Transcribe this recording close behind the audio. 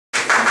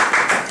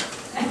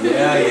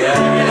Yeah, yeah,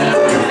 yeah.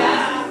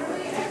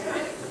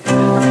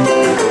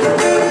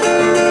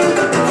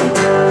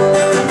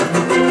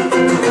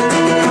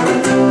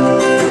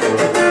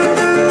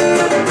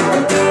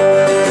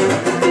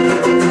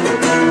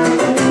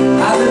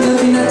 I've been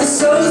looking at the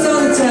shows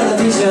on the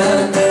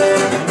television,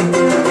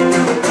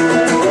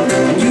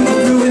 and you've been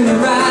proving me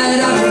right,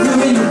 I've been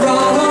proving you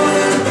wrong.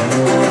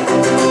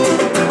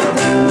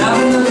 I've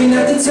been looking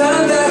at the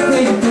time back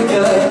where you pick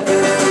up.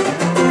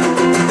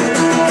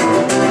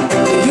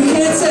 You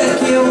can't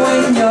take it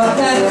when your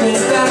head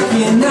gets back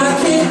and I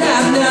can't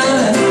have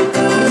none.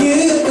 You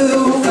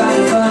find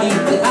it funny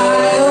that I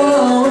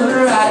won't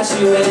write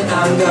you when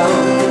I'm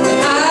gone. And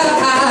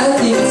I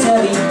think it's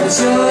heavy, but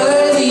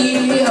you're the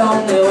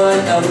only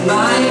one of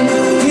mine.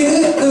 You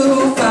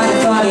find it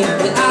funny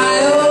that I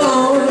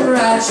won't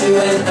write you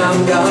when I'm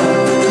gone.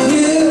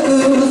 You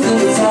think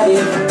it's heavy.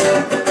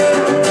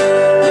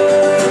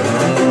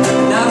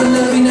 And I've been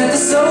looking at the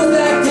soul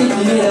that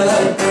picking it up.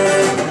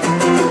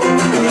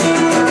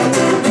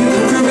 You've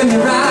been proving me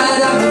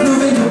right, I've been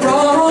proving you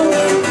wrong.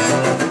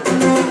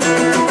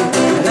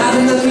 And I've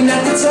been looking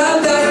at the time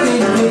that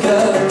made me pick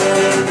up.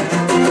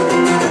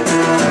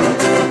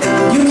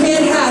 You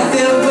can't have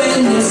it when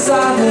it's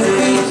all that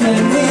we can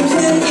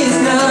is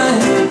none.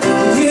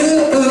 You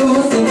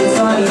think it's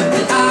funny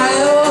that I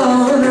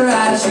won't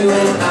write you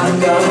when I'm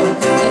gone.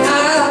 And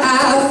I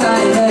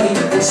find it heavy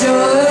that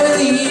you're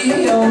the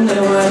only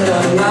one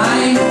of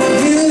mine.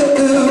 You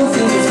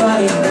think it's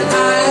funny that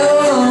I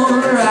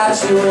won't write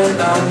you when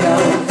I'm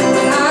gone.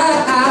 And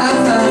I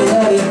find it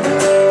heavy.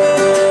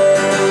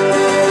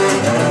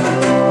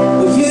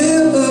 Well, you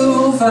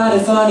find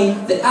it funny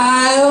that I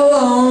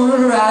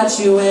won't write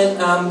you when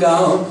I'm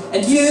gone.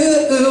 And you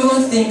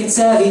think it's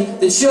heavy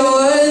that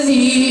you're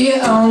the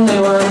only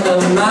one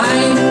of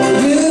mine.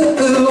 You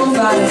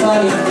find it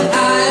funny that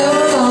I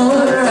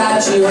won't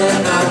write you when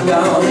I'm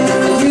gone.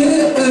 And you